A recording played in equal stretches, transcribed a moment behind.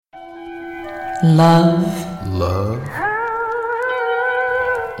Love. Love.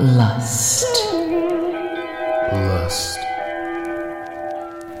 Lust. Lust.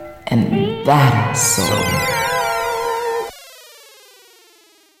 And BadAss soul.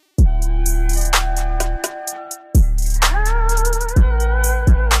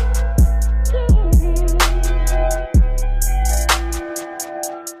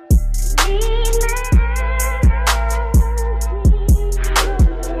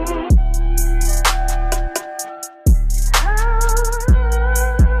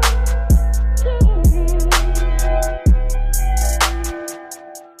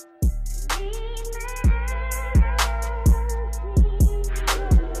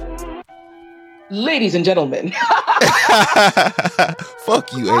 Ladies and gentlemen.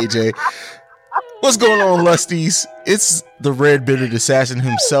 Fuck you, AJ. What's going on, Lusties? It's the red bearded assassin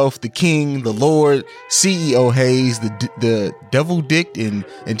himself, the king, the lord, CEO Hayes, the devil dicked and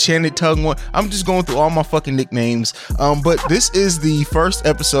enchanted tongue one. I'm just going through all my fucking nicknames. But this is the first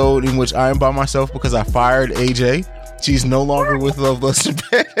episode in which I am by myself because I fired AJ. She's no longer with Love, Lust, and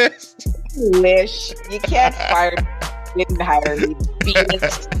BadAss. Wish. You can't fire me. Didn't hire me.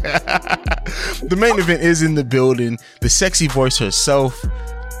 The main event is in the building. The sexy voice herself.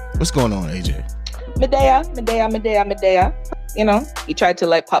 What's going on, AJ? Medea. You know, you tried to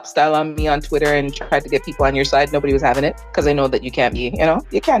like pop style on me on Twitter and tried to get people on your side. Nobody was having it because I know that you can't be,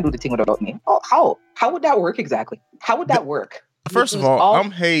 you can't do the thing without me. Oh, how? How would that work exactly? How would that work? First of all,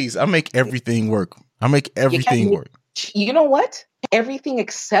 I'm Hayes. I make everything work. You know what? Everything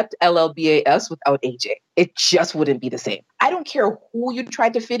except LLBAS without AJ. It just wouldn't be the same. I don't care who you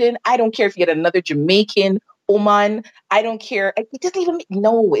tried to fit in. I don't care if you get another Jamaican, Oman. I don't care. It doesn't even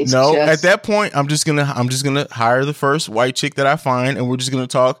at that point, I'm just gonna hire the first white chick that I find, and we're just gonna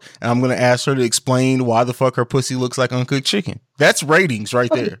talk, and I'm gonna ask her to explain why the fuck her pussy looks like uncooked chicken. That's ratings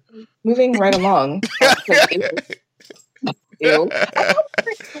right there. Moving right along. Ew.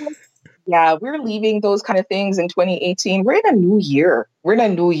 Yeah, we're leaving those kind of things in 2018. We're in a new year. We're not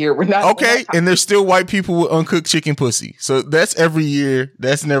okay. And there's still white people with uncooked chicken pussy. So that's every year.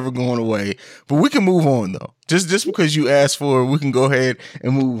 That's never going away. But we can move on though. Just because you asked for it, we can go ahead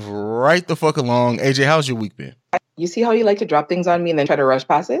and move right the fuck along. AJ, how's your week been? You see how you like to drop things on me and then try to rush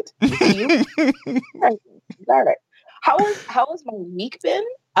past it? All right. How has my week been?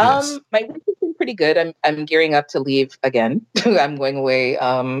 Yes. My week has been pretty good. I'm gearing up to leave again. I'm going away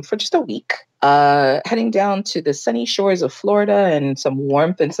for just a week. Heading down to the sunny shores of Florida and some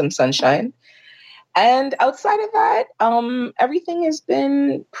warmth and some sunshine. And outside of that, everything has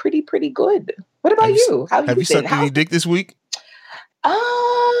been pretty good. What about you? How have you sucked any dick this week?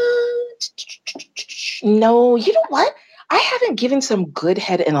 No. You know what? I haven't given some good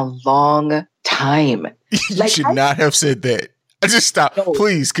head in a long time. You should not have said that. Just stop,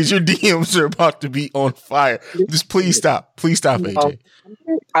 please, because your DMs are about to be on fire. Just please stop. Please stop, AJ.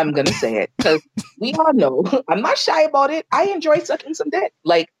 I'm going to say it because we all know I'm not shy about it. I enjoy sucking some dick.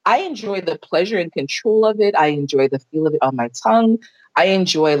 Like, I enjoy the pleasure and control of it. I enjoy the feel of it on my tongue. I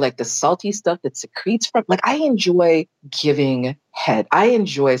enjoy like the salty stuff that secretes from. Like, I enjoy giving head. I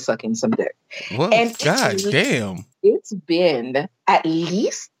enjoy sucking some dick. Well, and God damn. It's been at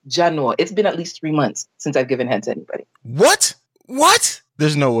least, Jano, it's been at least 3 months since I've given head to anybody. What?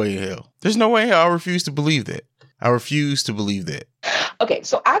 There's no way in hell. I refuse to believe that. Okay,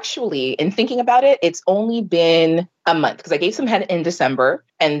 so actually, in thinking about it, it's only been a month because I gave some head in December.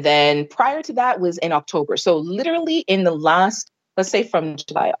 And then prior to that was in October. So literally in the last, let's say from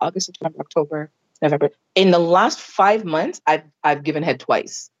July, August, September, October, November, in the last 5 months, I've given head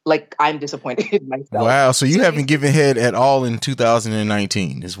twice. Like, I'm disappointed in myself. Wow, so you haven't given head at all in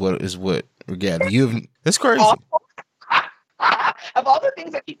 2019 is what we're gathering. That's crazy. Of all the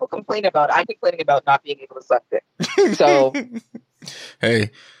things that people complain about, I'm complaining about not being able to suck dick. So, hey,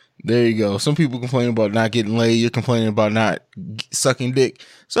 there you go. Some people complain about not getting laid. You're complaining about not sucking dick.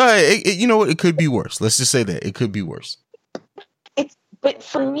 So, hey, you know what? It could be worse. Let's just say that it could be worse. But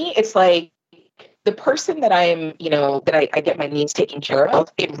for me, it's like the person that I'm, that I get my needs taken care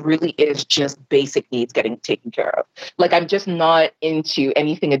of. It really is just basic needs getting taken care of. Like, I'm just not into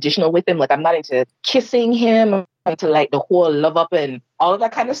anything additional with him. Like, I'm not into kissing him. Into like the whole love up and all of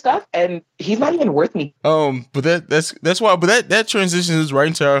that kind of stuff, and he's not even worth me. But that's why. But that transitions right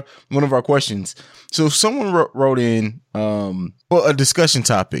into one of our questions. So someone wrote in a discussion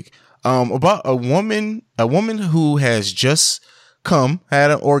topic about a woman who has just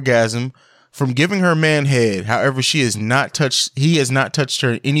had an orgasm, from giving her man head. However, he has not touched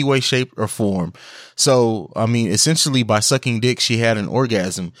her in any way, shape, or form. So, I mean, essentially by sucking dick, she had an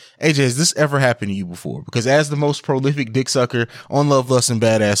orgasm. AJ, has this ever happened to you before? Because as the most prolific dick sucker on Love, Lust, and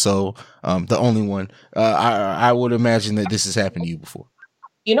Badass Soul, the only one, I would imagine that this has happened to you before.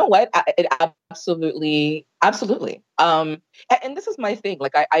 You know what? It absolutely. And this is my thing.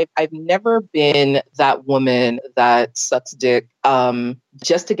 Like, I've never been that woman that sucks dick,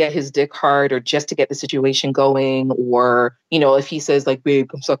 just to get his dick hard or just to get the situation going. Or, you know, if he says like, babe,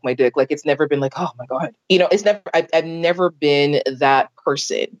 come suck my dick. Like, it's never been like, oh my God, you know, I've never been that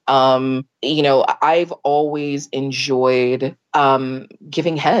person. You know, I've always enjoyed,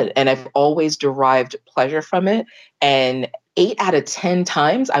 giving head, and I've always derived pleasure from it. And 8 out of 10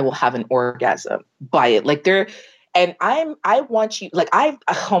 times I will have an orgasm by it. Like I want you, like,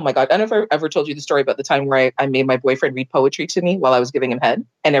 oh my God, I don't know if I ever told you the story about the time where I made my boyfriend read poetry to me while I was giving him head.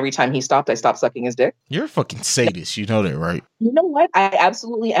 And every time he stopped, I stopped sucking his dick. You're a fucking sadist. You know that, right? You know what? I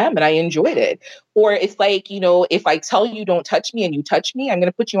absolutely am. And I enjoyed it. Or it's like, you know, if I tell you don't touch me and you touch me, I'm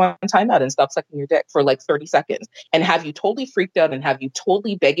going to put you on timeout and stop sucking your dick for like 30 seconds and have you totally freaked out and have you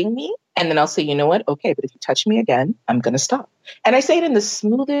totally begging me. And then I'll say, you know what? Okay, but if you touch me again, I'm going to stop. And I say it in the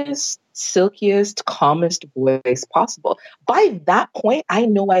smoothest, silkiest, calmest voice possible. By that point, I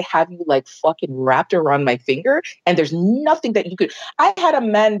know I have you like fucking wrapped around my finger and there's nothing that you could. I had a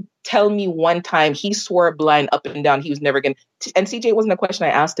man tell me one time, he swore blind up and down he was never going to, and CJ, wasn't a question I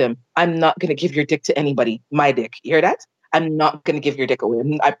asked him. I'm not going to give your dick to anybody. My dick. You hear that? I'm not going to give your dick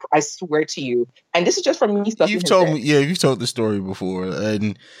away. I swear to you. And this is just from me. You've told me, yeah, you've told the story before.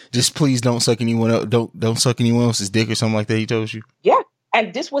 And just please don't suck anyone else. Don't suck anyone else's dick or something like that. He told you. Yeah.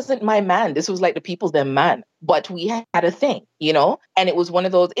 And this wasn't my man. This was like the people's them man. But we had a thing, you know? And it was one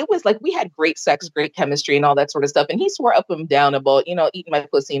of those, it was like we had great sex, great chemistry and all that sort of stuff. And he swore up and down about, you know, eating my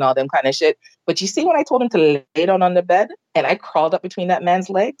pussy and all them kind of shit. But you see, when I told him to lay down on the bed and I crawled up between that man's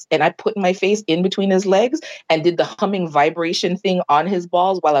legs and I put my face in between his legs and did the humming vibration thing on his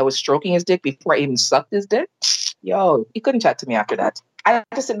balls while I was stroking his dick before I even sucked his dick. Yo, he couldn't chat to me after that. I had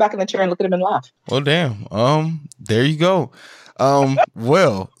to sit back in the chair and look at him and laugh. Well, damn. There you go.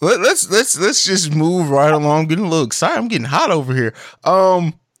 Well, let's just move right along. I'm getting a little excited. I'm getting hot over here.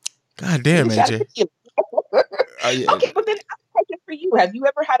 God damn, AJ. Okay, but then question for you: have you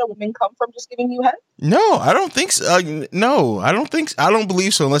ever had a woman come from just giving you head? No, I don't think so. No, I don't think so. I don't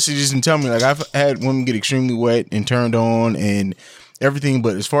believe so. Unless you just didn't tell me. Like, I've had women get extremely wet and turned on and everything,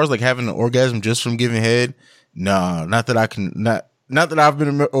 but as far as like having an orgasm just from giving head, no, not that I can not that I've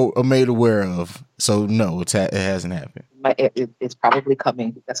been made aware of. So no, it hasn't happened. It's probably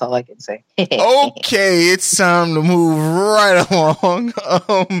coming. That's all I can say. Okay, it's time to move right along.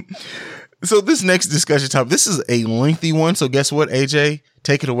 So this next discussion topic, this is a lengthy one. So guess what, AJ?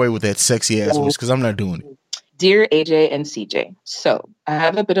 Take it away with that sexy ass voice, because I'm not doing it. Dear AJ and CJ, so I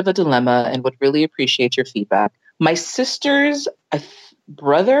have a bit of a dilemma and would really appreciate your feedback. My sister's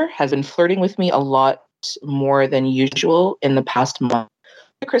brother has been flirting with me a lot more than usual in the past month.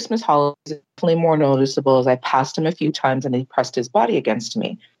 The Christmas holiday is definitely more noticeable as I passed him a few times and he pressed his body against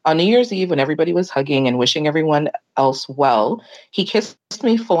me. On New Year's Eve, when everybody was hugging and wishing everyone else well, he kissed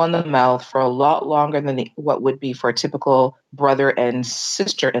me full on the mouth for a lot longer than what would be for a typical brother and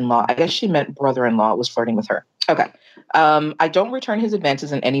sister-in-law. I guess she meant brother-in-law was flirting with her. Okay. I don't return his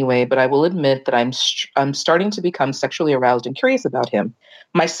advances in any way, but I will admit that I'm starting to become sexually aroused and curious about him.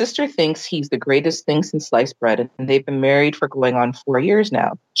 My sister thinks he's the greatest thing since sliced bread, and they've been married for going on 4 years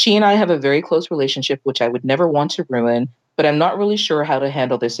now. She and I have a very close relationship, which I would never want to ruin, but I'm not really sure how to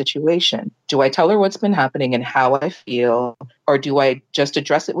handle this situation. Do I tell her what's been happening and how I feel, or do I just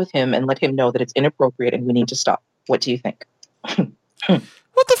address it with him and let him know that it's inappropriate and we need to stop? What do you think?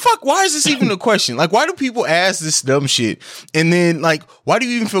 What the fuck? Why is this even a question? Like, why do people ask this dumb shit? And then, like, why do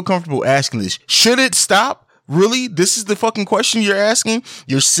you even feel comfortable asking this? Should it stop? Really? This is the fucking question you're asking?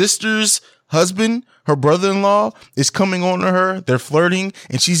 Your sister's husband, her brother-in-law, is coming on to her. They're flirting,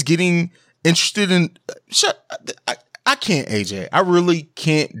 and she's getting interested in... I can't, AJ. I really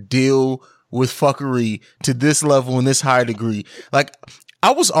can't deal with fuckery to this level and this high degree. Like,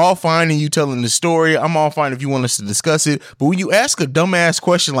 I was all fine in you telling the story. I'm all fine if you want us to discuss it. But when you ask a dumbass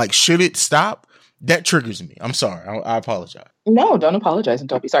question like, should it stop? That triggers me. I'm sorry. I apologize. No, don't apologize and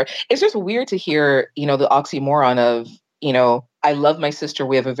don't be sorry. It's just weird to hear, the oxymoron of, I love my sister.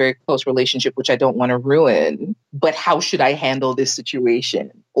 We have a very close relationship, which I don't want to ruin. But how should I handle this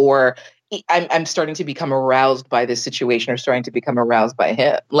situation? Or I'm starting to become aroused by this situation or starting to become aroused by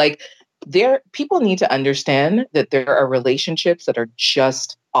him. Like, people need to understand that there are relationships that are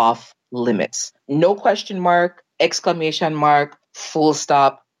just off limits. No question mark, exclamation mark, full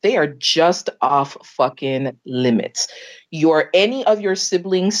stop, they are just off fucking limits. Any of your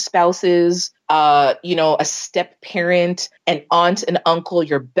siblings, spouses, a step parent, an aunt, an uncle,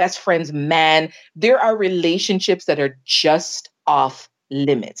 your best friend's man, there are relationships that are just off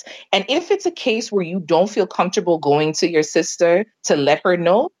limits. And if it's a case where you don't feel comfortable going to your sister to let her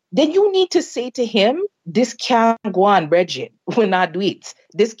know, then you need to say to him, this can't go on, Bridget. We'll not do it.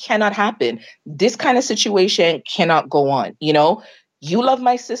 This cannot happen. This kind of situation cannot go on. You love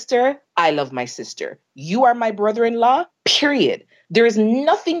my sister. I love my sister. You are my brother-in-law, period. There is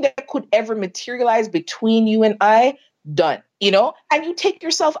nothing that could ever materialize between you and I. Done. And you take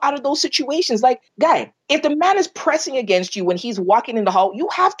yourself out of those situations. Like, guy, if the man is pressing against you when he's walking in the hall, you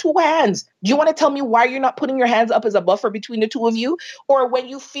have two hands. Do you want to tell me why you're not putting your hands up as a buffer between the two of you? Or when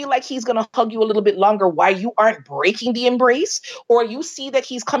you feel like he's going to hug you a little bit longer, why you aren't breaking the embrace? Or you see that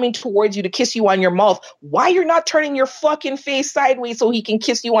he's coming towards you to kiss you on your mouth, why you're not turning your fucking face sideways so he can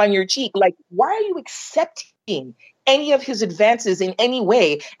kiss you on your cheek? Like, why are you accepting any of his advances in any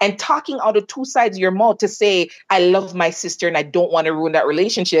way and talking out of two sides of your mouth to say, I love my sister and I don't want to ruin that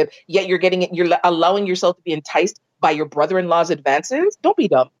relationship, yet you're allowing yourself to be enticed by your brother-in-law's advances? Don't be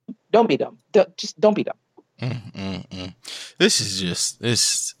dumb. Don't be dumb. Just don't be dumb.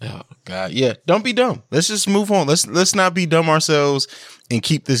 This oh God. Yeah. Don't be dumb. Let's just move on. Let's not be dumb ourselves and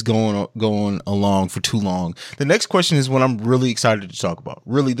keep this going along for too long. The next question is one I'm really excited to talk about.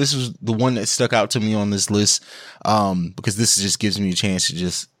 Really, this is the one that stuck out to me on this list. Because this just gives me a chance to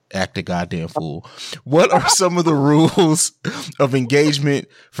just act a goddamn fool. What are some of the rules of engagement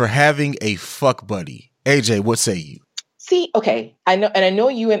for having a fuck buddy? AJ, what say you? See, okay, I know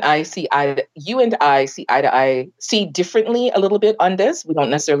you and I see eye to eye, see differently a little bit on this. We don't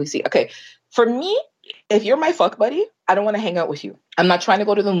necessarily see. Okay, for me, if you're my fuck buddy, I don't want to hang out with you. I'm not trying to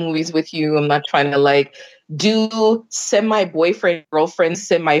go to the movies with you. I'm not trying to do semi-boyfriend, girlfriend,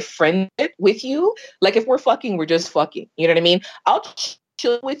 semi-friend with you. Like if we're fucking, we're just fucking. You know what I mean? I'll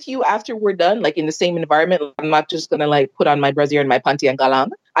chill with you after we're done, like in the same environment. I'm not just gonna put on my brassiere and my panty and galang.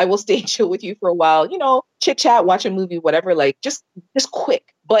 I will stay chill with you for a while, chit chat, watch a movie, whatever, just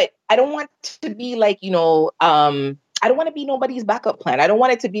quick. But I don't want to be I don't want to be nobody's backup plan. I don't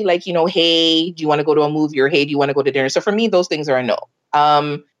want it to be hey, do you want to go to a movie, or hey, do you want to go to dinner? So for me, those things are a no.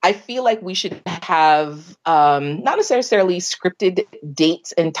 I feel like we should have not necessarily scripted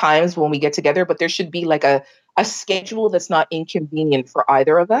dates and times when we get together, but there should be a schedule that's not inconvenient for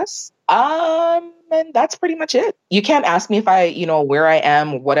either of us. And that's pretty much it. You can't ask me if I, where I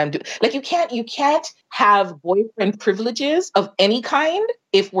am, what I'm doing. You can't have boyfriend privileges of any kind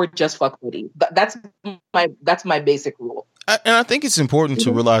if we're just fuck buddies. That's my basic rule. And I think it's important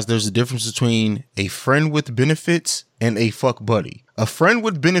to realize there's a difference between a friend with benefits and a fuck buddy. A friend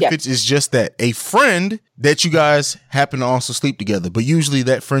with benefits is just that, a friend that you guys happen to also sleep together, but usually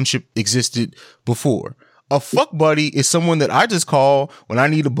that friendship existed before. A fuck buddy is someone that I just call when I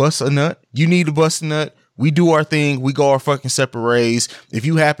need to bust a nut. You need to bust a nut. We do our thing. We go our fucking separate ways. If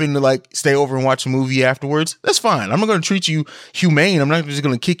you happen to stay over and watch a movie afterwards, that's fine. I'm not going to treat you humane. I'm not just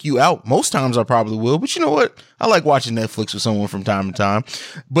going to kick you out. Most times I probably will, but you know what? I like watching Netflix with someone from time to time.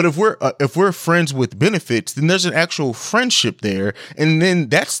 But if we're friends with benefits, then there's an actual friendship there. And then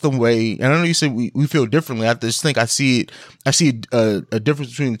that's the way. And I know you said we feel differently. I just think I see a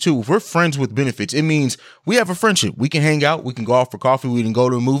difference between the two. If we're friends with benefits, it means we have a friendship. We can hang out. We can go out for coffee. We can go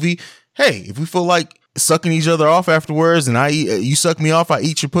to a movie. Hey, if we feel like sucking each other off afterwards, and you suck me off, I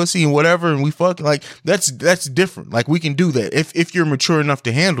eat your pussy and whatever, and we fuck, that's different. We can do that if you're mature enough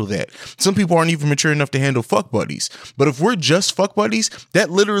to handle that. Some people aren't even mature enough to handle fuck buddies. But if we're just fuck buddies, that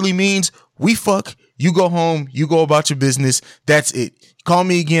literally means we fuck, you go home, you go about your business. That's it. Call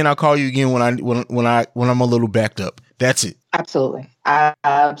me again. I'll call you again when I'm a little backed up. That's it. Absolutely.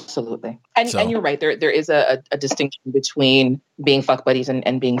 Absolutely. And you're right. There is a distinction between being fuck buddies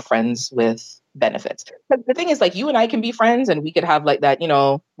and being friends with benefits. But the thing is, you and I can be friends and we could have that,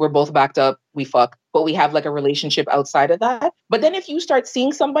 we're both backed up, we fuck, but we have a relationship outside of that. But then if you start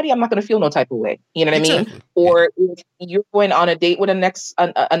seeing somebody, I'm not going to feel no type of way. You know what I mean? Or if you're going on a date with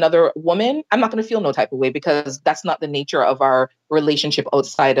another woman, I'm not going to feel no type of way, because that's not the nature of our relationship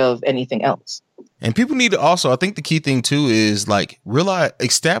outside of anything else. And people need to also, I think the key thing too is realize,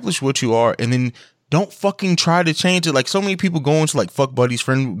 establish what you are, and then don't fucking try to change it. So many people go into fuck buddies,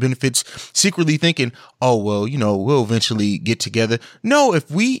 friend benefits, secretly thinking, oh, well, we'll eventually get together. No, if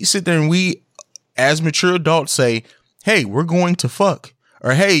we sit there and we, as mature adults, say, hey, we're going to fuck,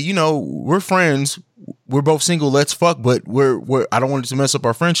 or hey, we're friends, we're both single, let's fuck, but I don't want it to mess up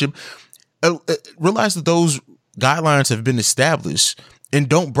our friendship. Realize that those guidelines have been established. And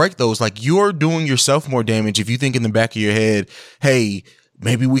don't break those. You're doing yourself more damage if you think in the back of your head, hey,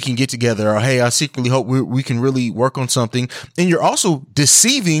 maybe we can get together, or hey, I secretly hope we can really work on something. And you're also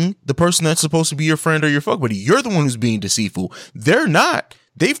deceiving the person that's supposed to be your friend or your fuck buddy. You're the one who's being deceitful. They're not.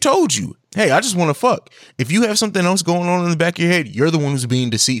 They've told you, hey, I just want to fuck. If you have something else going on in the back of your head, you're the one who's being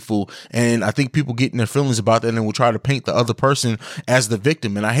deceitful. And I think people get in their feelings about that and will try to paint the other person as the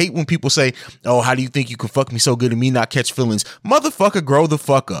victim. And I hate when people say, oh, how do you think you can fuck me so good and me not catch feelings? Motherfucker, grow the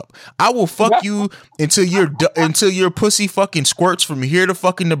fuck up. I will fuck you until your pussy fucking squirts from here to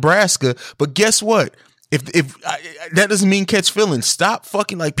fucking Nebraska. But guess what? If that doesn't mean catch feelings. Stop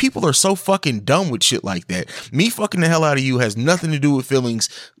fucking, like, people are so fucking dumb with shit like that. Me fucking the hell out of you has nothing to do with feelings.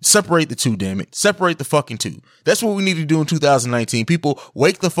 Separate the two, damn it. Separate the fucking two. That's what we need to do in 2019. People,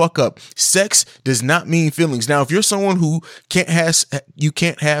 wake the fuck up. Sex does not mean feelings. Now, if you're someone who can't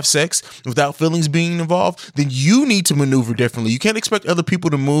have sex without feelings being involved, then you need to maneuver differently. You can't expect other people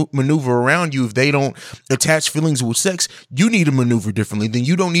to maneuver around you if they don't attach feelings with sex. You need to maneuver differently. Then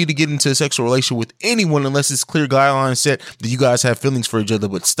you don't need to get into a sexual relation with anyone unless it's clear guidelines set that you guys have feelings for each other.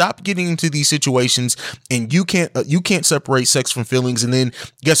 But stop getting into these situations and you can't separate sex from feelings. And then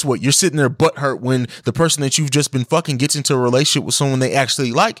guess what? You're sitting there butthurt when the person that you've just been fucking gets into a relationship with someone they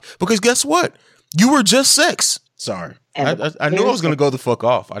actually like, because guess what? You were just sex. Sorry. I knew I was going to go the fuck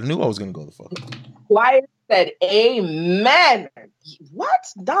off. I knew I was going to go the fuck off. Wyatt said, amen. What?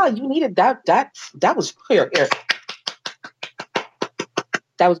 Nah, you needed that. That was clear. Here.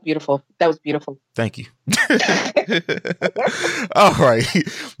 That was beautiful. That was beautiful. Thank you. All right.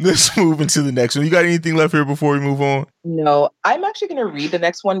 Let's move into the next one. You got anything left here before we move on? No, I'm actually going to read the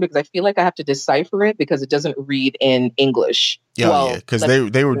next one because I feel like I have to decipher it because it doesn't read in English. Yeah, because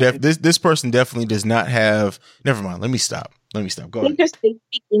they were this person definitely does not have. Never mind. Let me stop. Go ahead. They speak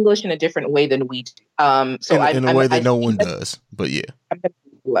English in a different way than we do. In a way that no one does. But yeah.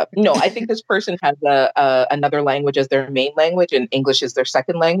 No, I think this person has another language as their main language, and English is their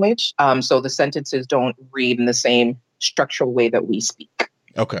second language. So the sentences don't read in the same structural way that we speak.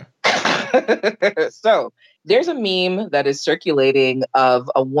 Okay. So there's a meme that is circulating of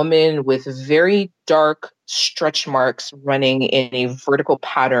a woman with very dark stretch marks running in a vertical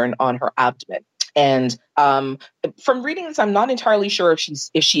pattern on her abdomen. And from reading this, I'm not entirely sure if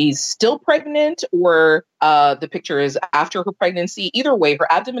she's still pregnant or the picture is after her pregnancy. Either way, her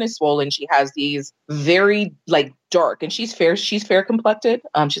abdomen is swollen. She has these very dark, and she's fair. She's fair complected.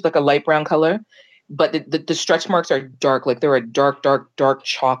 She's like a light brown color, but the stretch marks are dark, like they're a dark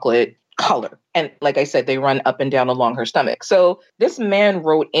chocolate color. And like I said, they run up and down along her stomach. So this man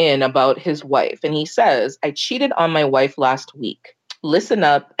wrote in about his wife, and he says, "I cheated on my wife last week. Listen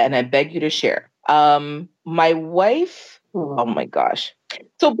up, and I beg you to share. My wife," oh my gosh.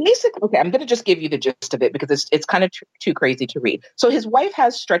 So basically, okay, I'm going to just give you the gist of it because it's kind of too crazy to read. So his wife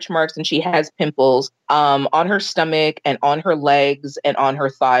has stretch marks and she has pimples on her stomach and on her legs and on her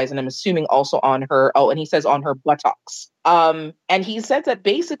thighs. And I'm assuming also on her, and he says on her buttocks. And he says that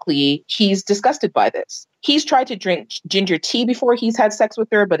basically he's disgusted by this. He's tried to drink ginger tea before he's had sex with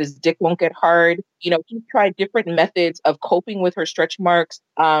her, but his dick won't get hard. He's tried different methods of coping with her stretch marks.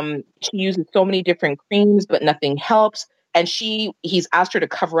 She uses so many different creams, but nothing helps. And he's asked her to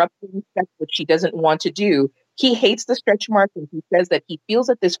cover up sex, which she doesn't want to do. He hates the stretch marks, and he says that he feels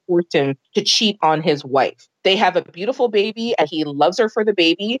that this forced him to cheat on his wife. They have a beautiful baby, and he loves her for the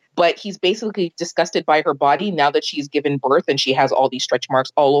baby, but he's basically disgusted by her body now that she's given birth, and she has all these stretch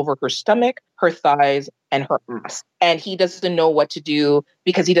marks all over her stomach, her thighs, and her ass. And he doesn't know what to do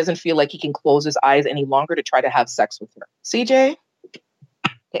because he doesn't feel like he can close his eyes any longer to try to have sex with her. CJ,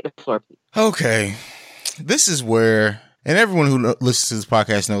 take the floor, please. Okay. This is where... And everyone who listens to this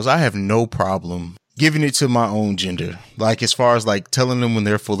podcast knows I have no problem giving it to my own gender. Like, as far as telling them when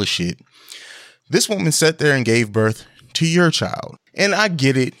they're full of shit. This woman sat there and gave birth to your child. And I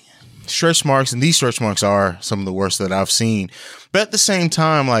get it. Stretch marks, and these stretch marks are some of the worst that I've seen. But at the same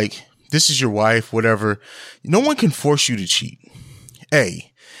time, this is your wife, whatever. No one can force you to cheat.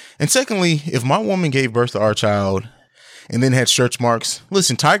 A. And secondly, if my woman gave birth to our child and then had stretch marks.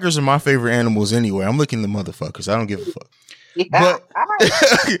 Listen, tigers are my favorite animals anyway. I'm looking at the motherfuckers. I don't give a fuck. Yeah.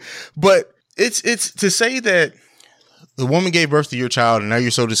 But it's to say that the woman gave birth to your child and now you're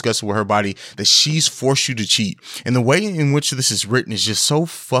so disgusted with her body that she's forced you to cheat. And the way in which this is written is just so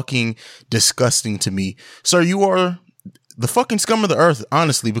fucking disgusting to me. Sir, you are the fucking scum of the earth,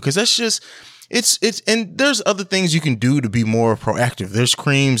 honestly, because that's just... It's and there's other things you can do to be more proactive. There's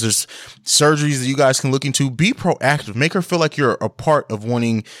creams, there's surgeries that you guys can look into. Be proactive. Make her feel like you're a part of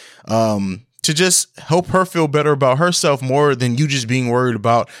wanting to just help her feel better about herself more than you just being worried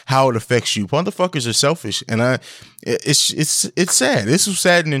about how it affects you. Motherfuckers are selfish, and it's sad. This was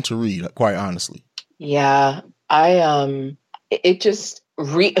saddening to read, quite honestly. Yeah, it just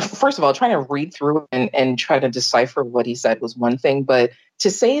first of all, trying to read through and try to decipher what he said was one thing, but to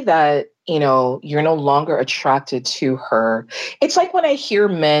say that, you're no longer attracted to her. It's like when I hear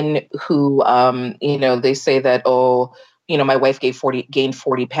men who, they say that, oh, my wife gained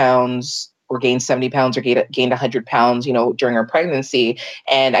 40 pounds or gained 70 pounds or gained 100 pounds, during her pregnancy.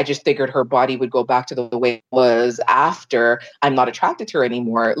 And I just figured her body would go back to the way it was after. I'm not attracted to her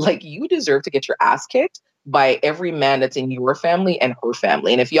anymore. Like, you deserve to get your ass kicked by every man that's in your family and her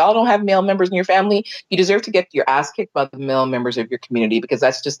family. And if y'all don't have male members in your family, you deserve to get your ass kicked by the male members of your community, because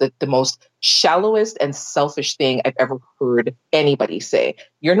that's just the most shallowest and selfish thing I've ever heard anybody say.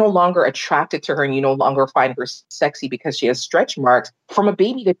 You're no longer attracted to her and you no longer find her sexy because she has stretch marks from a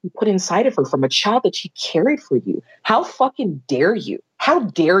baby that you put inside of her, from a child that she carried for you. How fucking dare you? How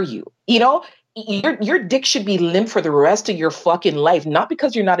dare you? Your dick should be limp for the rest of your fucking life, not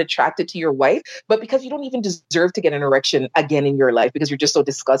because you're not attracted to your wife, but because you don't even deserve to get an erection again in your life because you're just so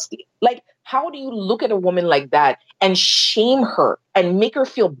disgusting. Like, how do you look at a woman like that and shame her and make her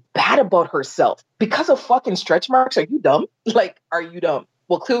feel bad about herself because of fucking stretch marks? Are you dumb? Like, are you dumb?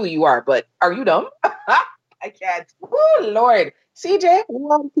 Well, clearly you are, but are you dumb? I can't. Oh, Lord. CJ,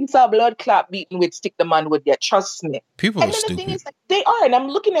 one piece of blood clot beaten with stick the man would get. Trust me. People and are then stupid. The thing is, like, they are. And I'm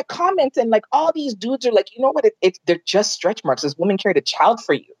looking at comments and like all these dudes are like, you know what? They're just stretch marks. This woman carried a child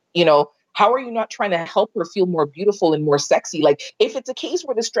for you. How are you not trying to help her feel more beautiful and more sexy? Like, if it's a case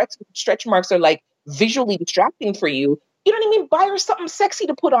where the stretch marks are like visually distracting for you, you know what I mean? Buy her something sexy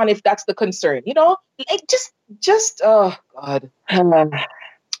to put on if that's the concern. Like just oh God.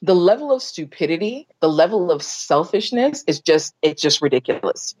 The level of stupidity, the level of selfishness it's just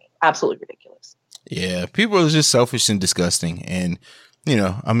ridiculous to me. Absolutely ridiculous. Yeah, people are just selfish and disgusting. And,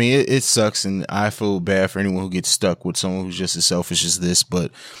 it sucks. And I feel bad for anyone who gets stuck with someone who's just as selfish as this.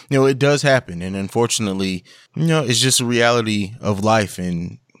 But, it does happen. And unfortunately, it's just a reality of life.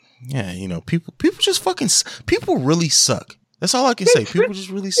 And yeah, people just people really suck. That's all I can say. People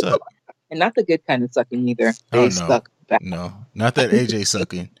just really suck. And not the good kind of sucking either. They suck bad. No, not that AJ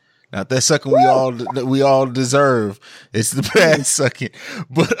sucking. Not that sucking we all deserve. It's the bad sucking.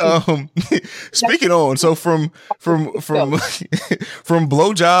 But speaking on, so from blowjobs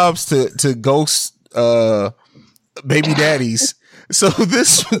to ghost baby daddies. So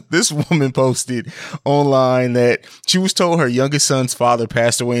this woman posted online that she was told her youngest son's father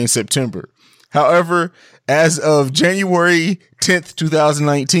passed away in September. However, as of January 10th,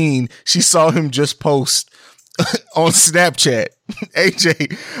 2019, she saw him just post on Snapchat.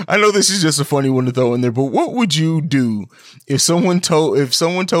 AJ, I know this is just a funny one to throw in there, but what would you do if someone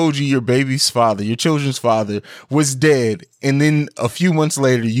told you your baby's father, your children's father, was dead, and then a few months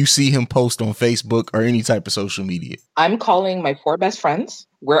later you see him post on Facebook or any type of social media? I'm calling my 4 best friends.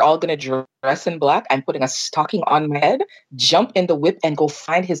 We're all going to dress in black. I'm putting a stocking on my head, jump in the whip, and go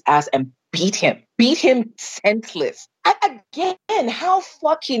find his ass and beat him senseless. Again, how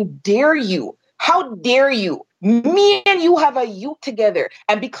fucking dare you? How dare you? Me and you have a youth together.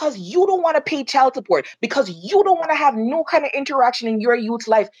 And because you don't want to pay child support, because you don't want to have no kind of interaction in your youth's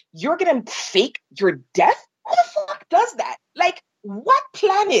life, you're going to fake your death? Who the fuck does that? Like, what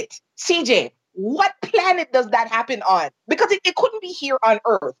planet, CJ? What planet does that happen on? Because it couldn't be here on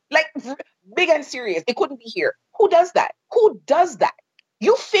Earth. Like, big and serious, it couldn't be here. Who does that? Who does that?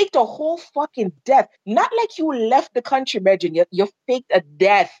 You faked a whole fucking death. Not like you left the country, Regin. You faked a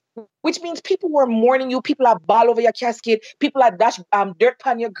death, which means people were mourning you. People are ball over your casket. People are dash dirt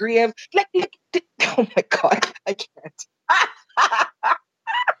on your grave. Like, oh my God, I can't.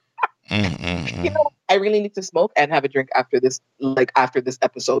 I really need to smoke and have a drink after this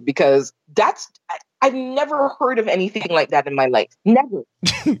episode, because I've never heard of anything like that in my life. Never.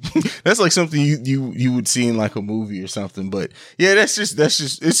 That's like something you would see in like a movie or something. But yeah, it's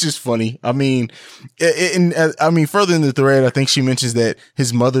just funny. I mean, further in the thread, I think she mentions that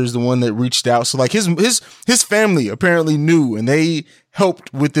his mother's the one that reached out. So like his family apparently knew, and they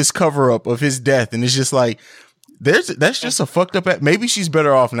helped with this cover up of his death. And it's just like, that's just a fucked up. Maybe she's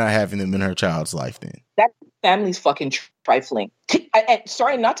better off not having them in her child's life then. That family's fucking trifling.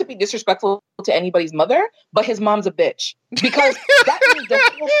 Sorry, not to be disrespectful to anybody's mother, but his mom's a bitch, because that means the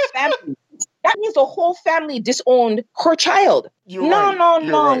whole family. That means the whole family disowned her child.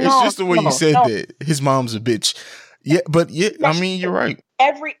 No. It's just the way you said that. His mom's a bitch. Yeah, but yeah, I mean, you're right.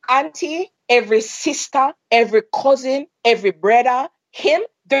 Every auntie, every sister, every cousin, every brother,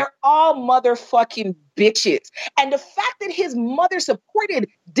 they're all motherfucking bitches. And the fact that his mother supported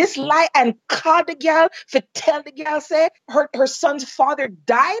this lie and called the girl for tell the girl say her son's father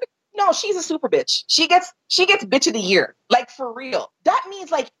died. No, she's a super bitch. She gets bitch of the year. Like, for real. That means,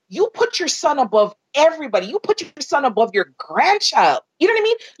 like, you put your son above everybody. You put your son above your grandchild. You know what I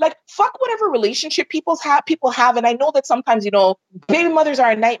mean? Like, fuck whatever relationship people have. And I know that sometimes, you know, baby mothers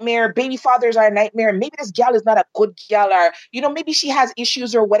are a nightmare, baby fathers are a nightmare, and maybe this gal is not a good gal, or, you know, maybe she has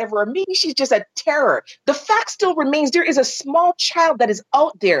issues or whatever, or maybe she's just a terror. The fact still remains there is a small child that is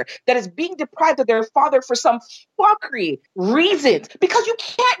out there that is being deprived of their father for some fuckery reasons. Because you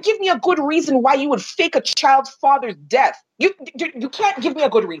can't give me a good reason why you would fake a child's father's death. You can't give me a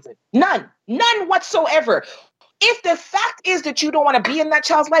good reason. None whatsoever. If the fact is that you don't want to be in that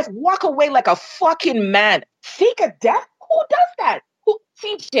child's life, walk away like a fucking man. Fake a death? Who does that? Who?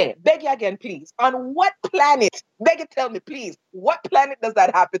 CJ, beg you again, please. On what planet? Beg you, tell me, please. What planet does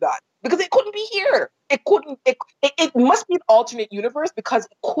that happen on? Because it couldn't be here. It must be an alternate universe because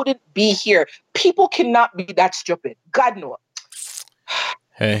it couldn't be here. People cannot be that stupid. God knows.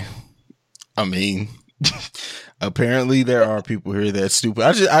 Hey, I mean, apparently there are people here that's stupid.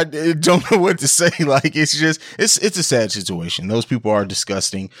 I don't know what to say. Like, it's a sad situation. Those people are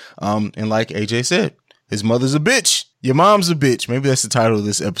disgusting. And like AJ said, his mother's a bitch. Your mom's a bitch. Maybe that's the title of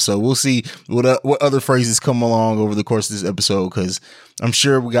this episode. We'll see what other phrases come along over the course of this episode, because I'm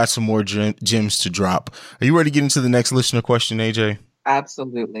sure we got some more gems to drop. Are you ready to get into the next listener question, AJ?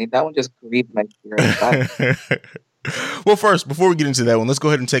 Absolutely. That one just grieved my spirit. Well, first, before we get into that one, let's go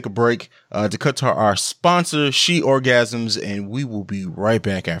ahead and take a break to cut to our sponsor, She Orgasms, and we will be right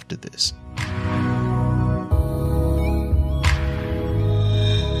back after this.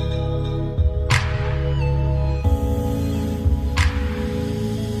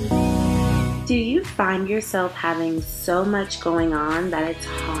 Do you find yourself having so much going on that it's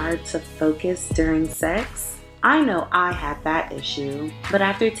hard to focus during sex? I know I had that issue, but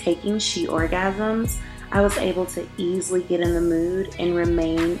after taking She Orgasms, I was able to easily get in the mood and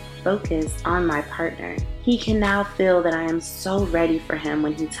remain focused on my partner. He can now feel that I am so ready for him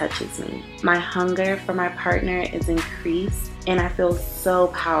when he touches me. My hunger for my partner is increased and I feel so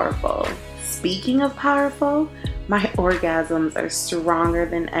powerful. Speaking of powerful, my orgasms are stronger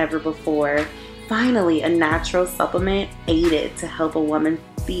than ever before. Finally, a natural supplement aided to help a woman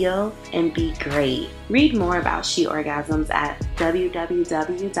feel and be great. Read more about She Orgasms at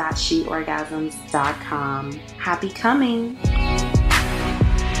www.sheorgasms.com. Happy coming!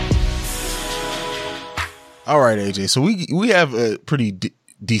 All right, AJ. So we have a pretty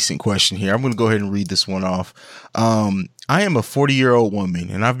decent question here. I'm going to go ahead and read this one off. I am a 40-year-old woman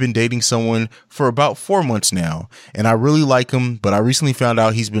and I've been dating someone for about 4 months now, and I really like him, but I recently found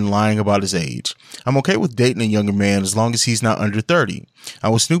out he's been lying about his age. I'm okay with dating a younger man as long as he's not under 30. I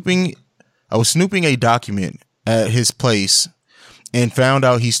was snooping a document at his place and found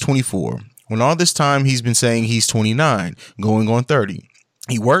out he's 24. When all this time he's been saying he's 29, going on 30.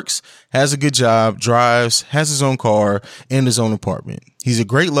 He works, has a good job, drives, has his own car, and his own apartment. He's a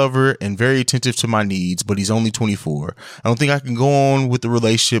great lover and very attentive to my needs, but he's only 24. I don't think I can go on with the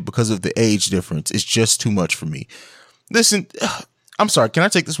relationship because of the age difference. It's just too much for me. Listen, I'm sorry. Can I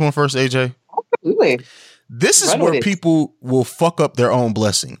take this one first, AJ? Absolutely. This is where people will fuck up their own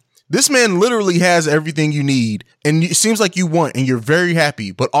blessing. This man literally has everything you need and it seems like you want and you're very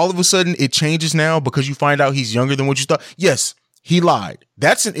happy, but all of a sudden it changes now because you find out he's younger than what you thought. Yes, he lied.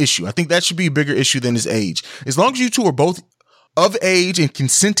 That's an issue. I think that should be a bigger issue than his age. As long as you two are both of age and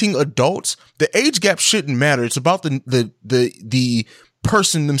consenting adults, the age gap shouldn't matter. It's about the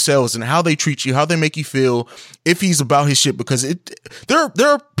person themselves and how they treat you, how they make you feel, if he's about his shit, because there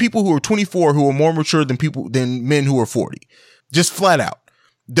are people who are 24 who are more mature than men who are 40. Just flat out.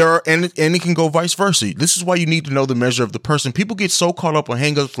 And it can go vice versa. This is why you need to know the measure of the person. People get so caught up on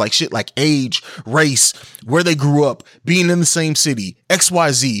hang-ups like shit like age, race, where they grew up, being in the same city,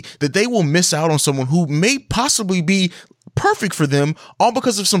 XYZ, that they will miss out on someone who may possibly be perfect for them, all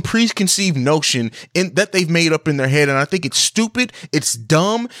because of some preconceived notion that they've made up in their head. And I think it's stupid, it's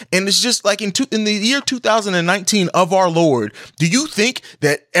dumb, and it's just like in the year 2019 of our Lord, do you think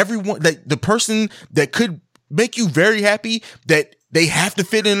that the person that could make you very happy, that they have to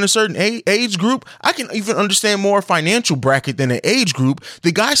fit in a certain age group? I can even understand more financial bracket than an age group.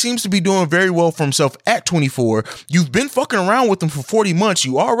 The guy seems to be doing very well for himself at 24. You've been fucking around with him for 40 months.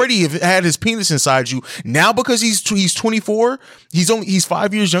 You already have had his penis inside you. Now because he's 24, he's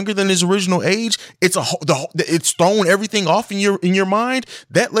 5 years younger than his original age. It's thrown everything off in your mind.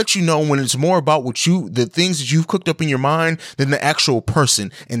 That lets you know when it's more about the things that you've cooked up in your mind than the actual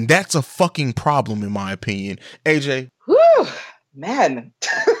person. And that's a fucking problem in my opinion. AJ. Whew. Man,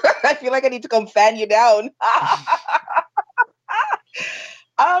 I feel like I need to come fan you down.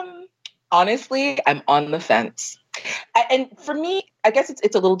 Honestly, I'm on the fence. And for me, I guess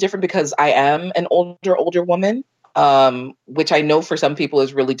it's a little different because I am an older woman. which I know for some people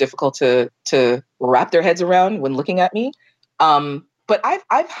is really difficult to wrap their heads around when looking at me. But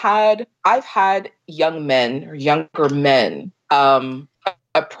I've had young men or younger men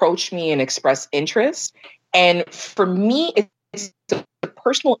approach me and express interest, and for me, it's a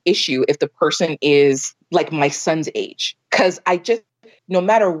personal issue if the person is like my son's age, because I just, no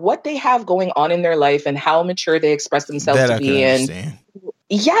matter what they have going on in their life and how mature they express themselves That to I be, can and understand.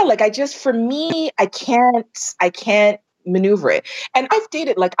 yeah, like I just, for me, I can't maneuver it. And I've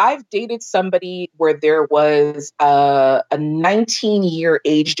dated somebody where there was a 19-year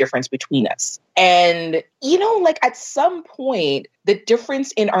age difference between us. And, like at some point, the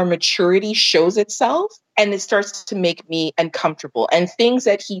difference in our maturity shows itself, and it starts to make me uncomfortable. And things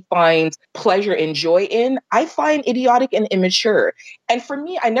that he finds pleasure and joy in, I find idiotic and immature. And for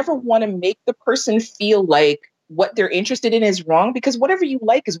me, I never want to make the person feel like what they're interested in is wrong, because whatever you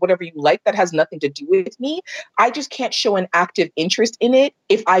like is whatever you like. That has nothing to do with me. I just can't show an active interest in it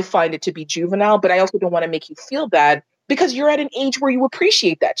if I find it to be juvenile, but I also don't want to make you feel bad because you're at an age where you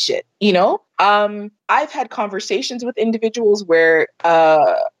appreciate that shit, I've had conversations with individuals where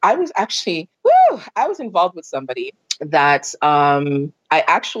I was involved with somebody that I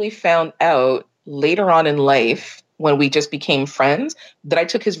actually found out later on in life, when we just became friends, that I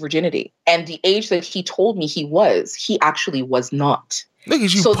took his virginity. And the age that he told me he actually was not. Look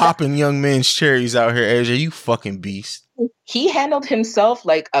at you popping young men's cherries out here, AJ. You fucking beast. He handled himself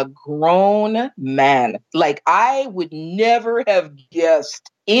like a grown man. Like, I would never have guessed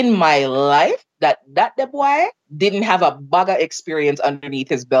in my life that the boy didn't have a bugger experience underneath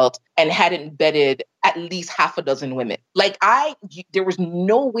his belt and hadn't bedded at least half a dozen women. Like, there was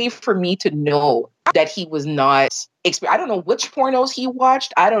no way for me to know that he was not. I don't know which pornos he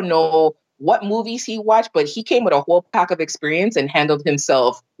watched. I don't know what movies he watched, but he came with a whole pack of experience and handled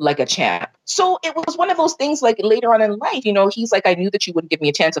himself like a champ. So it was one of those things, like later on in life, he's like, I knew that you wouldn't give me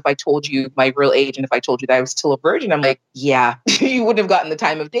a chance if I told you my real age. And if I told you that I was still a virgin, I'm like, yeah, you wouldn't have gotten the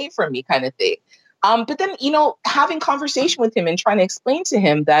time of day from me, kind of thing. But then, having conversation with him and trying to explain to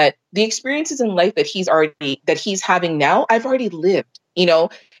him that the experiences in life that he's having now, I've already lived,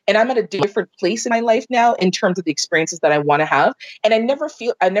 and I'm at a different place in my life now in terms of the experiences that I want to have. And I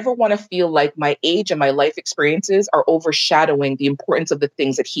never want to feel like my age and my life experiences are overshadowing the importance of the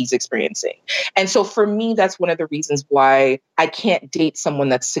things that he's experiencing. And so for me, that's one of the reasons why I can't date someone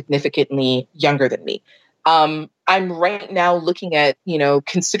that's significantly younger than me. I'm right now looking at,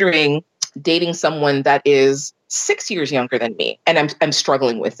 considering dating someone that is 6 years younger than me, and I'm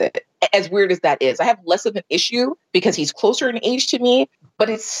struggling with it. As weird as that is, I have less of an issue because he's closer in age to me, but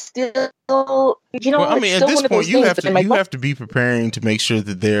it's still, Well, I mean, at this point, you have to be preparing to make sure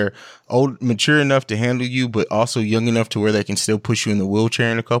that they're mature enough to handle you, but also young enough to where they can still push you in the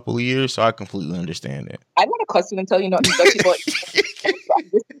wheelchair in a couple of years. So I completely understand that. I want to cuss him and tell you nothing about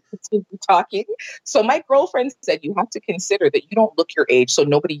talking. So my girlfriend said you have to consider that you don't look your age, so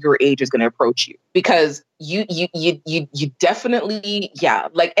nobody your age is going to approach you, because you definitely, yeah,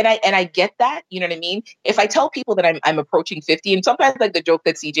 like, and I get that, you know what I mean? If I tell people that I'm approaching 50, and sometimes like the joke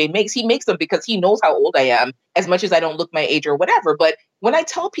that CJ makes, he makes them because he knows how old I am, as much as I don't look my age or whatever. But when I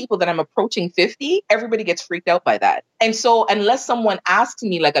tell people that I'm approaching 50, everybody gets freaked out by that. And so unless someone asks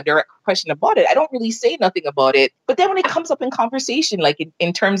me like a direct question about it, I don't really say nothing about it. But then when it comes up in conversation, like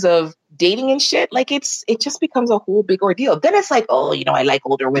in terms of dating and shit, like it just becomes a whole big ordeal. Then it's like, oh, I like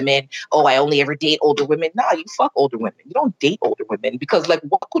older women. Oh, I only ever date older women. Nah, you fuck older women. You don't date older women, because like,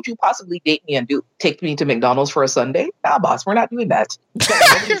 what could you possibly date me and do? Take me to McDonald's for a Sunday? Nah, boss, we're not doing that.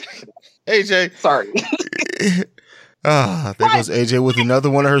 AJ. Sorry. There goes AJ with another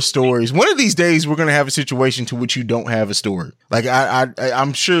one of her stories. One of these days, we're going to have a situation to which you don't have a story. Like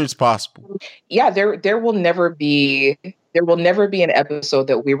I'm sure it's possible. Yeah, there will never be an episode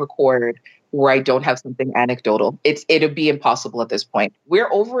that we record where I don't have something anecdotal. It'll be impossible at this point. We're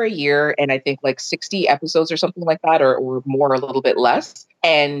over a year, and I think like 60 episodes or something like that, or more, a little bit less.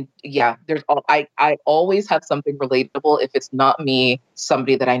 And yeah, I always have something relatable. If it's not me,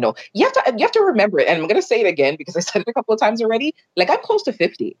 somebody that I know. You have to remember it. And I'm gonna say it again because I said it a couple of times already. Like, I'm close to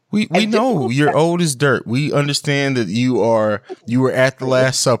 50. We know you're old as dirt. We understand that you were at the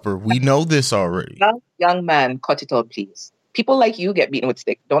Last Supper. We know this already. Young man, cut it out, please. People like you get beaten with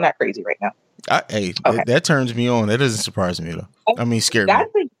sticks. Don't act crazy right now. Okay. That turns me on. That doesn't surprise me though. I mean, scare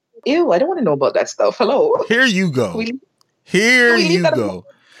me. Ew, I don't want to know about that stuff. Hello. Here you go. Here you go.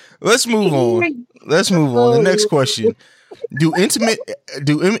 Let's move on. The next question. Do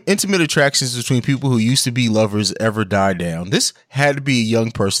intimate attractions between people who used to be lovers ever die down? This had to be a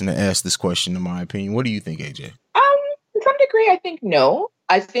young person to ask this question, in my opinion. What do you think, AJ? To some degree, I think no.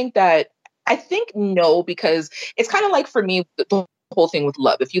 I think that I think no, because it's kind of like for me, the whole thing with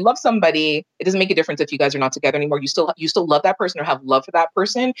love. If you love somebody, it doesn't make a difference if you guys are not together anymore. You still love that person or have love for that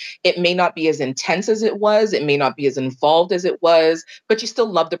person. It may not be as intense as it was. It may not be as involved as it was, but you still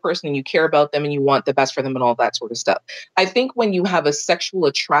love the person and you care about them and you want the best for them and all that sort of stuff. I think when you have a sexual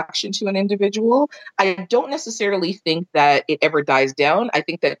attraction to an individual, I don't necessarily think that it ever dies down. I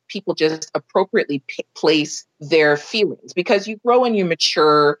think that people just appropriately place their feelings because you grow and you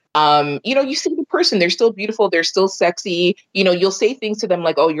mature. You see the person, they're still beautiful, they're still sexy. You'll say things to them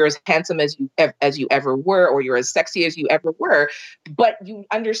like, oh, you're as handsome as you ever were, or you're as sexy as you ever were. But you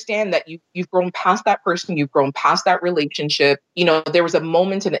understand that you've grown past that person, you've grown past that relationship. There was a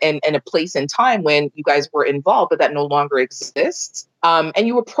moment and a place in time when you guys were involved, but that no longer exists. And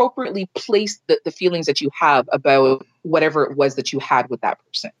you appropriately place the feelings that you have about whatever it was that you had with that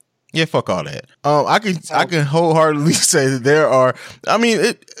person. Yeah, fuck all that. I can wholeheartedly say that there are. I mean,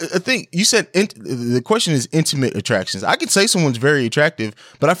 I think you said the question is intimate attractions. I could say someone's very attractive,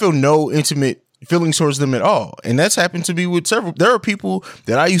 but I feel no intimate feelings towards them at all, and that's happened to me with several. There are people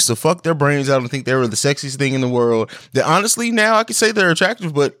that I used to fuck their brains out and think they were the sexiest thing in the world. That honestly now I could say they're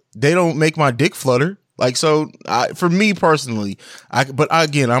attractive, but they don't make my dick flutter. Like so, for me personally, but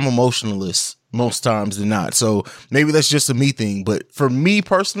again, I'm emotionalist most times than not. So maybe that's just a me thing. But for me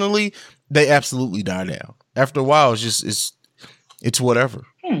personally, they absolutely die down. After a while, it's whatever.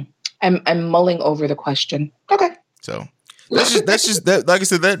 I'm mulling over the question. Okay. So that's just that. Like I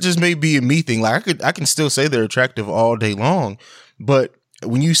said, that just may be a me thing. Like I can still say they're attractive all day long, but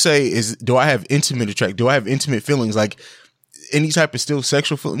when you say do I have intimate do I have intimate feelings like any type of still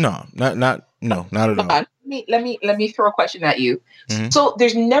sexual feeling? No, not at all. Let me throw a question at you. Mm-hmm. So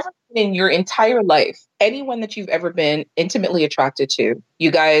there's never been in your entire life anyone that you've ever been intimately attracted to.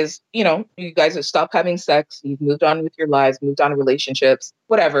 You guys have stopped having sex. You've moved on with your lives, moved on to relationships,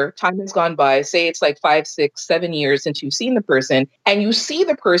 whatever. Time has gone by. Say it's like 5, 6, 7 years since you've seen the person, and you see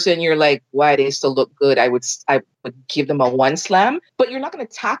the person. You're like, why they still look good? I would give them a 1 slam, but you're not going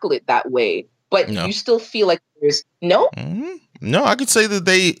to tackle it that way. But you still feel like there's no. Mm-hmm. No, I could say that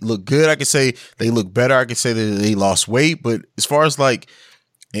they look good. I could say they look better. I could say that they lost weight. But as far as like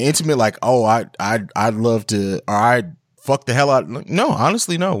intimate, like, oh, I'd love to, or I'd fuck the hell out. No,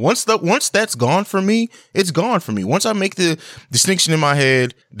 honestly, no. Once that's gone for me, it's gone for me. Once I make the distinction in my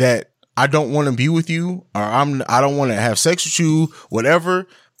head that I don't want to be with you, or I don't want to have sex with you, whatever.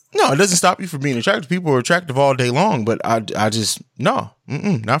 No, it doesn't stop you from being attractive. People are attractive all day long, but I just, no,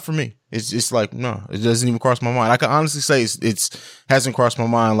 not for me. It's like, no, it doesn't even cross my mind. I can honestly say it's hasn't crossed my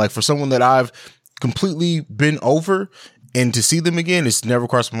mind. Like for someone that I've completely been over and to see them again, it's never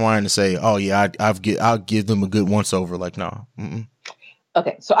crossed my mind to say, oh yeah, I'll give them a good once over. Like, no. Mm-mm.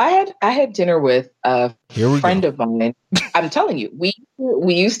 Okay, so I had dinner with a friend of mine. I'm telling you, we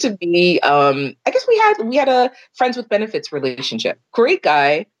used to be. I guess we had a friends with benefits relationship. Great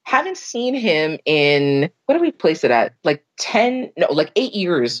guy. Haven't seen him in, what do we place it at? Like 8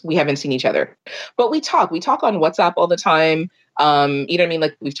 years. We haven't seen each other, but we talk on WhatsApp all the time. You know what I mean?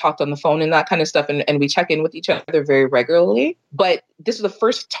 Like we've talked on the phone and that kind of stuff. And we check in with each other very regularly, but this was the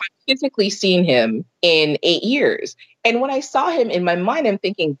first time physically seeing him in 8 years. And when I saw him in my mind, I'm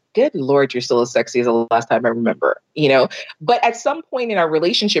thinking, good Lord, you're still as sexy as the last time I remember, but at some point in our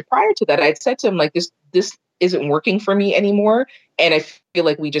relationship prior to that, I'd said to him like, this isn't working for me anymore. And I feel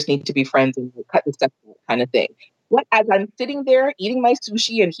like we just need to be friends and cut this stuff kind of thing. But as I'm sitting there eating my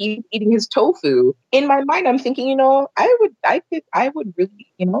sushi and he's eating his tofu, in my mind, I'm thinking, I would really,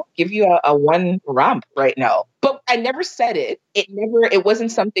 give you a 1 ramp right now. But I never said it. It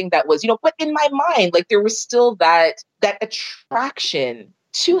wasn't something that was, but in my mind, like there was still that attraction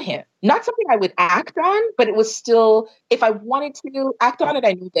to him. Not something I would act on, but it was still, if I wanted to act on it,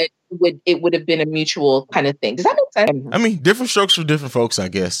 I knew that it would have been a mutual kind of thing. Does that make sense? I mean, different strokes for different folks, I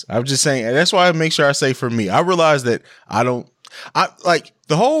guess. I'm just saying, and that's why I make sure I say for me. I realize that I like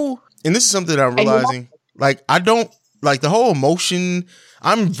the whole, and this is something that I'm realizing, like I don't like the whole emotion.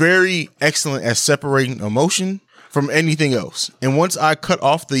 I'm very excellent at separating emotion from anything else. And once I cut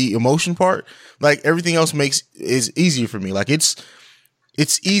off the emotion part, like everything else is easier for me. Like it's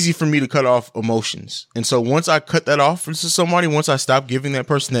easy for me to cut off emotions. And so once I cut that off to somebody, once I stop giving that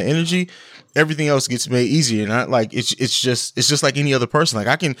person that energy, everything else gets made easier. And I like, it's just like any other person. Like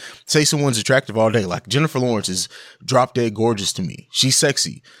I can say someone's attractive all day. Like Jennifer Lawrence is drop dead gorgeous to me. She's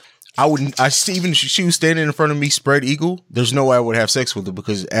sexy. Even if she was standing in front of me spread eagle, there's no way I would have sex with her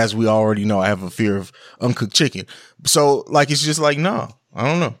because as we already know, I have a fear of uncooked chicken. So like, it's just like, no, I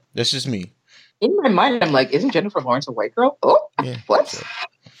don't know. That's just me. In my mind, I'm like, isn't Jennifer Lawrence a white girl? Oh, yeah, what? So.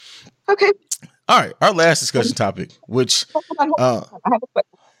 Okay. All right. Our last discussion topic, which, hold on. I have a question.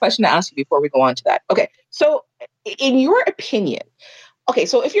 question to ask you before we go on to that. Okay. So in your opinion, okay,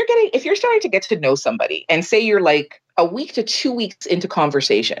 so if you're starting to get to know somebody and say you're like a week to 2 weeks into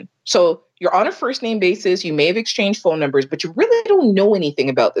conversation. So you're on a first name basis, you may have exchanged phone numbers, but you really don't know anything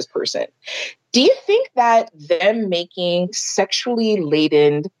about this person. Do you think that them making sexually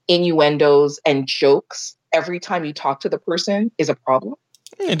laden innuendos and jokes every time you talk to the person is a problem?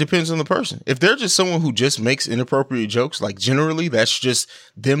 It depends on the person. If they're just someone who just makes inappropriate jokes, like generally that's just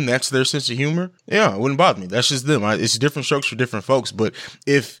them, that's their sense of humor, yeah, it wouldn't bother me. That's just them. It's different strokes for different folks. But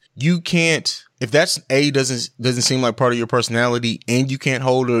if that's doesn't seem like part of your personality, and you can't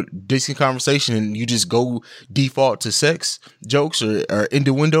hold a decent conversation and you just go default to sex jokes or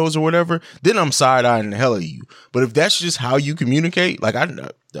innuendos or whatever, then I'm side-eyeing the hell out of you. But if that's just how you communicate, like I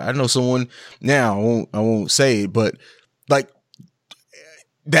know someone now, I won't say it, but like,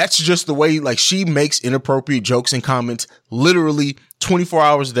 that's just the way, like, she makes inappropriate jokes and comments literally 24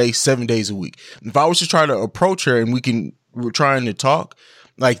 hours a day, 7 days a week. If I was to try to approach her and we're trying to talk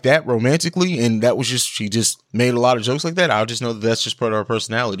like that romantically, and she just made a lot of jokes like that, I'll just know that that's just part of her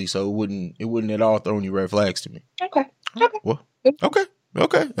personality. So it wouldn't at all throw any red flags to me. Okay. Well,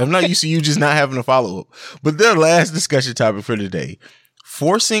 okay. I'm not used to you just not having a follow up. But the last discussion topic for today: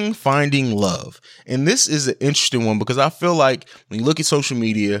 forcing finding love. And this is an interesting one because I feel like when you look at social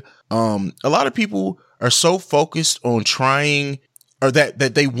media, a lot of people are so focused on trying, or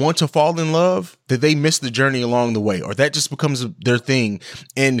that they want to fall in love, that they miss the journey along the way, or that just becomes their thing.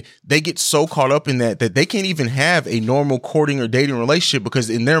 And they get so caught up in that they can't even have a normal courting or dating relationship, because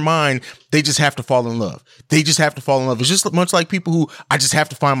in their mind, they just have to fall in love. They just have to fall in love. It's just much like people who, I just have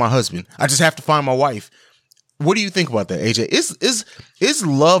to find my husband. I just have to find my wife. What do you think about that, AJ? Is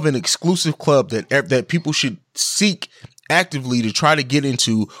love an exclusive club that people should seek actively to try to get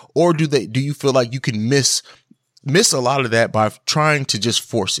into, or do you feel like you can miss a lot of that by trying to just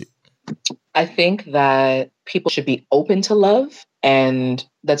force it? I think that people should be open to love, and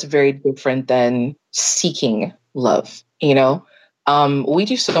that's very different than seeking love. You know, we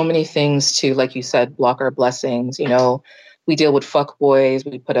do so many things to, like you said, block our blessings. You know, we deal with fuckboys,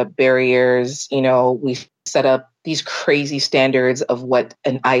 we put up barriers, you know, we set up these crazy standards of what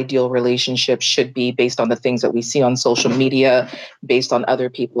an ideal relationship should be based on the things that we see on social media, based on other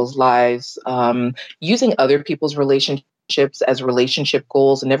people's lives, using other people's relationships as relationship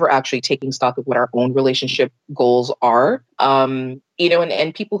goals and never actually taking stock of what our own relationship goals are. You know,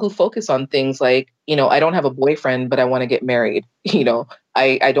 and people who focus on things like, you know, I don't have a boyfriend, but I want to get married. You know,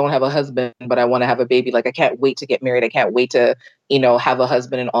 I don't have a husband, but I want to have a baby. Like, I can't wait to get married. I can't wait to, you know, have a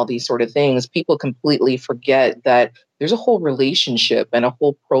husband and all these sort of things. People completely forget that there's a whole relationship and a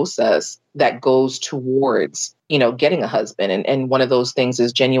whole process that goes towards, you know, getting a husband. And one of those things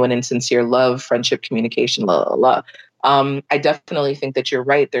is genuine and sincere love, friendship, communication, I definitely think that you're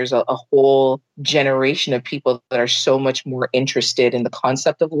right. There's a whole generation of people that are so much more interested in the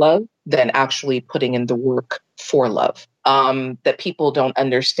concept of love than actually putting in the work for love. That people don't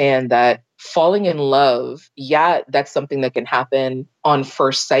understand that falling in love, yeah, that's something that can happen on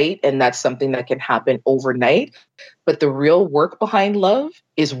first sight, and that's something that can happen overnight. But the real work behind love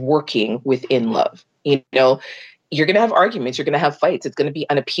is working within love. You know, you're going to have arguments. You're going to have fights. It's going to be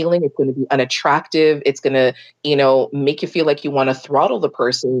unappealing. It's going to be unattractive. It's going to, you know, make you feel like you want to throttle the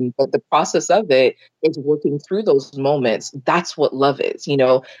person. But the process of it is working through those moments. That's what love is, you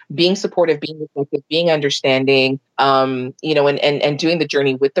know, being supportive, being reflective, being understanding, you know, and doing the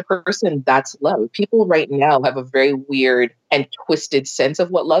journey with the person. That's love. People right now have a very weird and twisted sense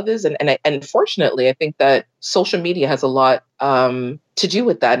of what love is. And unfortunately, I think that social media has a lot to do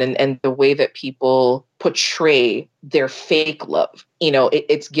with that, and the way that people portray their fake love. You know,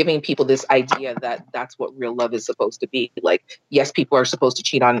 it's giving people this idea that that's what real love is supposed to be. Like, yes, people are supposed to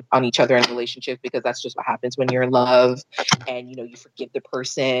cheat on each other in relationships because that's just what happens when you're in love, and, you know, you forgive the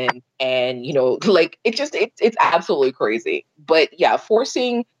person, and, you know, like, it's absolutely crazy. But yeah,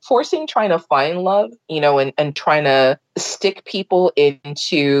 forcing trying to find love, you know, and trying to stick people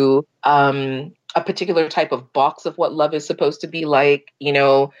into a particular type of box of what love is supposed to be like, you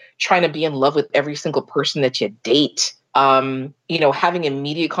know, trying to be in love with every single person that you date, you know, having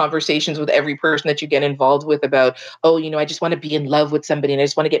immediate conversations with every person that you get involved with about, oh, you know, I just want to be in love with somebody, and I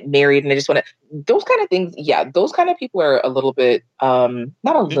just want to get married, and I just want to, those kind of things. Yeah, those kind of people are a little bit, not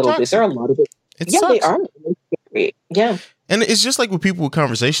a little bit, they're a lot of it. It yeah, sucks. they are. Yeah. And it's just like with people with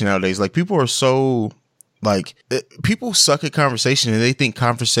conversation nowadays. Like, people are so, like, people suck at conversation, and they think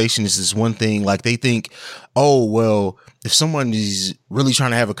conversation is this one thing. Like, they think, oh, well, if someone is really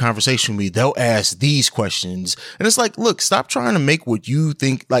trying to have a conversation with me, they'll ask these questions. And it's like, look, stop trying to make what you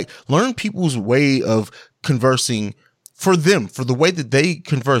think, like, learn people's way of conversing for them, for the way that they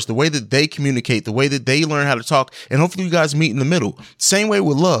converse, the way that they communicate, the way that they learn how to talk. And hopefully you guys meet in the middle. Same way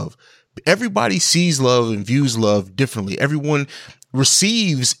with love. Everybody sees love and views love differently. Everyone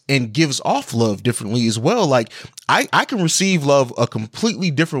receives and gives off love differently as well. Like I can receive love a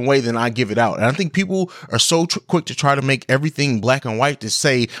completely different way than I give it out. And I think people are so quick to try to make everything black and white to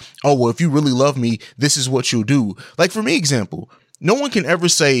say, oh, well, if you really love me, this is what you'll do. Like for me, example, no one can ever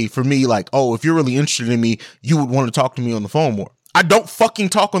say for me, like, oh, if you're really interested in me, you would want to talk to me on the phone more. I don't fucking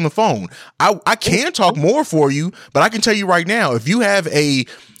talk on the phone. I can talk more for you, but I can tell you right now, if you have a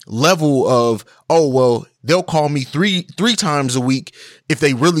level of, oh, well, they'll call me three times a week if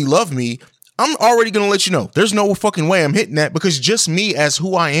they really love me, I'm already going to let you know there's no fucking way I'm hitting that, because just me as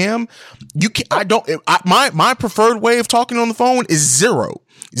who I am, my preferred way of talking on the phone is 0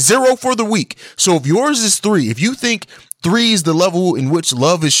 for the week. So if yours is 3, if you think 3 is the level in which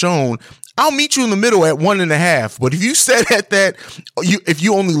love is shown, I'll meet you in the middle at 1.5. But if you said at that, if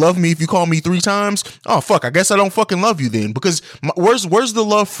you only love me if you call me 3 times, oh fuck, I guess I don't fucking love you then. Because where's the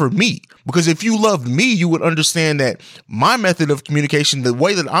love for me? Because if you loved me, you would understand that my method of communication, the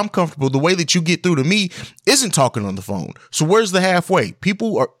way that I'm comfortable, the way that you get through to me, isn't talking on the phone. So where's the halfway?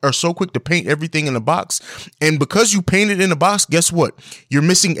 People are so quick to paint everything in a box, and because you paint it in a box, guess what? You're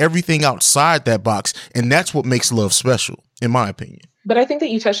missing everything outside that box, and that's what makes love special, in my opinion. But I think that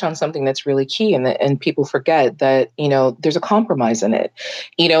you touched on something that's really key, and people forget that, there's a compromise in it,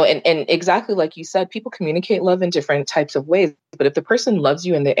 and exactly like you said, people communicate love in different types of ways. But if the person loves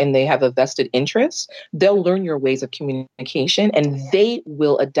you and they have a vested interest, they'll learn your ways of communication and they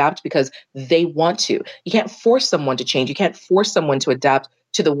will adapt because they want to. You can't force someone to change. You can't force someone to adapt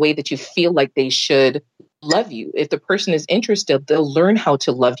to the way that you feel like they should love you. If the person is interested, they'll learn how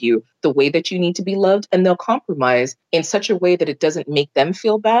to love you the way that you need to be loved, and they'll compromise in such a way that it doesn't make them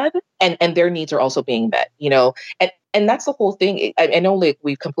feel bad, and their needs are also being met, and that's the whole thing. I know like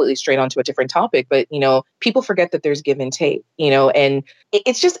we've completely strayed onto a different topic, but people forget that there's give and take, and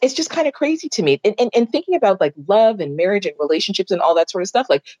it's just kind of crazy to me. And thinking about like love and marriage and relationships and all that sort of stuff,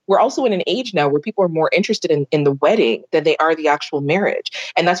 like we're also in an age now where people are more interested in the wedding than they are the actual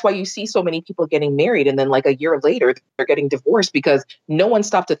marriage. And that's why you see so many people getting married and then like a year later they're getting divorced, because no one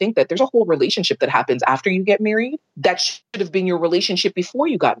stopped to think that there's a whole relationship that happens after you get married that should have been your relationship before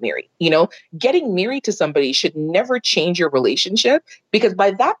you got married. Getting married to somebody should never change your relationship, because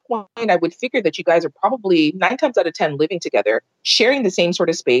by that point, I would figure that you guys are probably 9 times out of 10 living together, sharing the same sort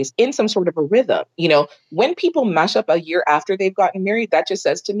of space in some sort of a rhythm. When people mash up a year after they've gotten married, that just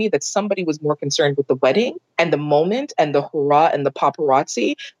says to me that somebody was more concerned with the wedding and the moment and the hurrah and the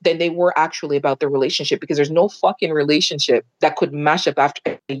paparazzi than they were actually about the relationship, because there's no fucking relationship that could mash up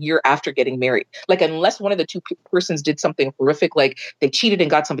after a year after getting married. Like, unless one of the two persons did something horrific, like they cheated and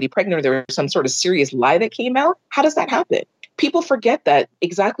got somebody pregnant, or there was some sort of serious lie that came out, how does that happen? People forget that,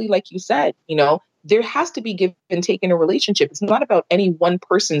 exactly like you said, there has to be give and take in a relationship. It's not about any one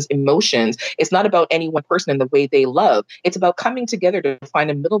person's emotions. It's not about any one person and the way they love. It's about coming together to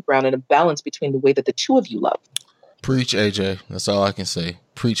find a middle ground and a balance between the way that the two of you love. Preach, AJ. That's all I can say.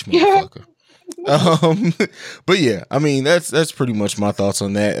 Preach, motherfucker. But yeah, I mean, that's pretty much my thoughts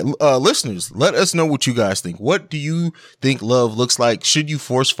on that. Listeners, let us know what you guys think. What do you think love looks like? Should you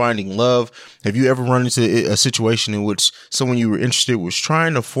force finding love? Have you ever run into a situation in which someone you were interested was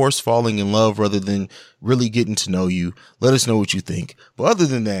trying to force falling in love rather than really getting to know you? Let us know what you think. But other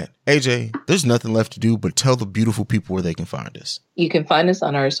than that, AJ, there's nothing left to do but tell the beautiful people where they can find us. You can find us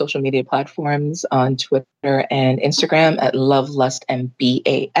on our social media platforms on Twitter and Instagram at Love, Lust, and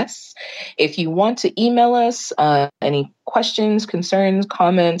BAS. If you want to email us any questions, concerns,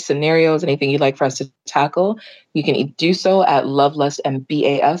 comments, scenarios, anything you'd like for us to tackle, you can do so at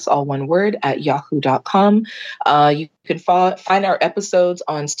lovelustandbas, all one word, at yahoo.com. You can find our episodes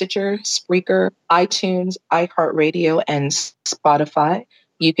on Stitcher, Spreaker, iTunes, iHeartRadio, and Spotify.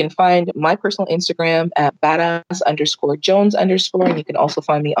 You can find my personal Instagram at badass_Jones_, and you can also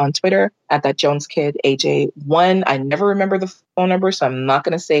find me on Twitter at that Jones Kid AJ1. I never remember the phone number, so I'm not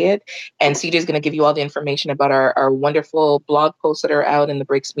going to say it. And CJ is going to give you all the information about our wonderful blog posts that are out in the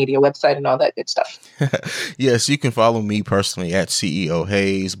Breaks Media website and all that good stuff. Yes, you can follow me personally at CEO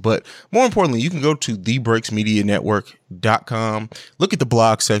Hayes, but more importantly, you can go to thebreaksmedianetwork.com, look at the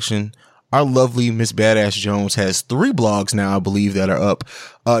blog section. Our lovely Miss BadAss Jones has 3 blogs now, I believe, that are up.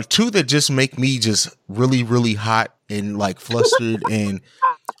 2 that just make me just really, really hot and like flustered and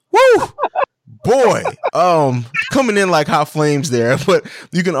woo, boy, coming in like hot flames there. But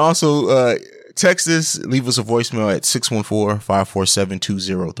you can also text us, leave us a voicemail at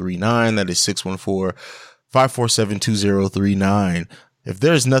 614-547-2039. That is 614-547-2039. If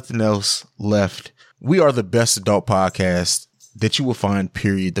there's nothing else left, We are the best adult podcast that you will find,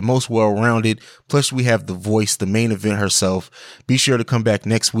 period. The most well-rounded. Plus, we have the voice, the main event herself. Be sure to come back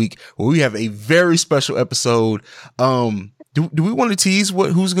next week where we have a very special episode. Do we want to tease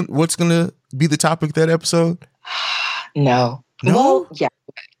what's gonna be the topic of that episode? No. Well, yeah.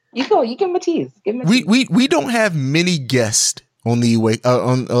 You give him a tease. We don't have many guests on the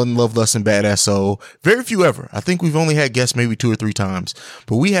on Love, Lust, and Badass Soul. Very few ever. I think we've only had guests maybe 2 or 3 times,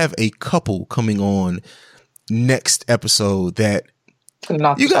 but we have a couple coming on next episode that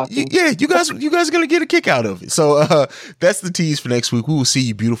you guys are gonna get a kick out of it. So that's the tease for next week. We will see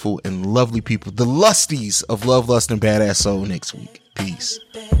you, beautiful and lovely people, the lusties of Love, Lust, and Badass Soul, next week. Peace.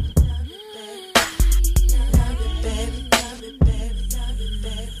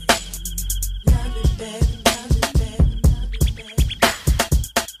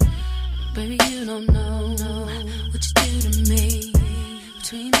 Baby, you don't know what you do to me.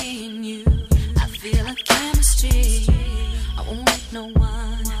 Between me and you, I feel a chemistry. I won't let no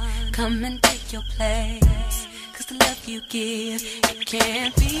one come and take your place. Cause the love you give, it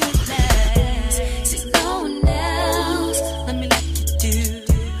can't be replaced. See, no one else, let me like you do.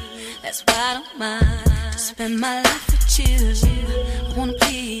 That's why I don't mind to spend my life with you. I wanna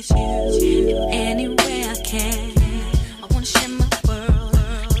please you in any way I can. I wanna share my world,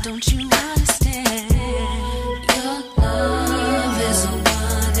 don't you understand? Your love is a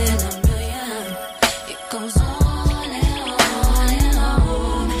one in a million. It goes on and on and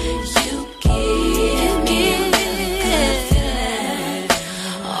on. You give me a good feeling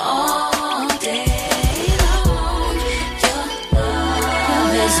all day long. Your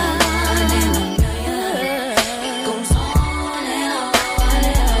love is a one in a million. It goes on and on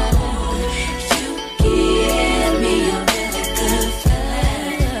and on. You give me a really good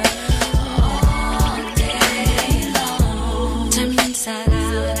feeling all day long. Turn me inside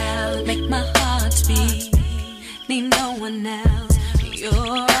out, make my heart speak. Need no one else, you're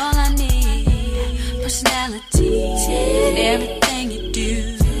all I need. Personality, everything you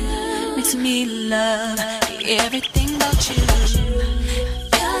do makes me love everything about you.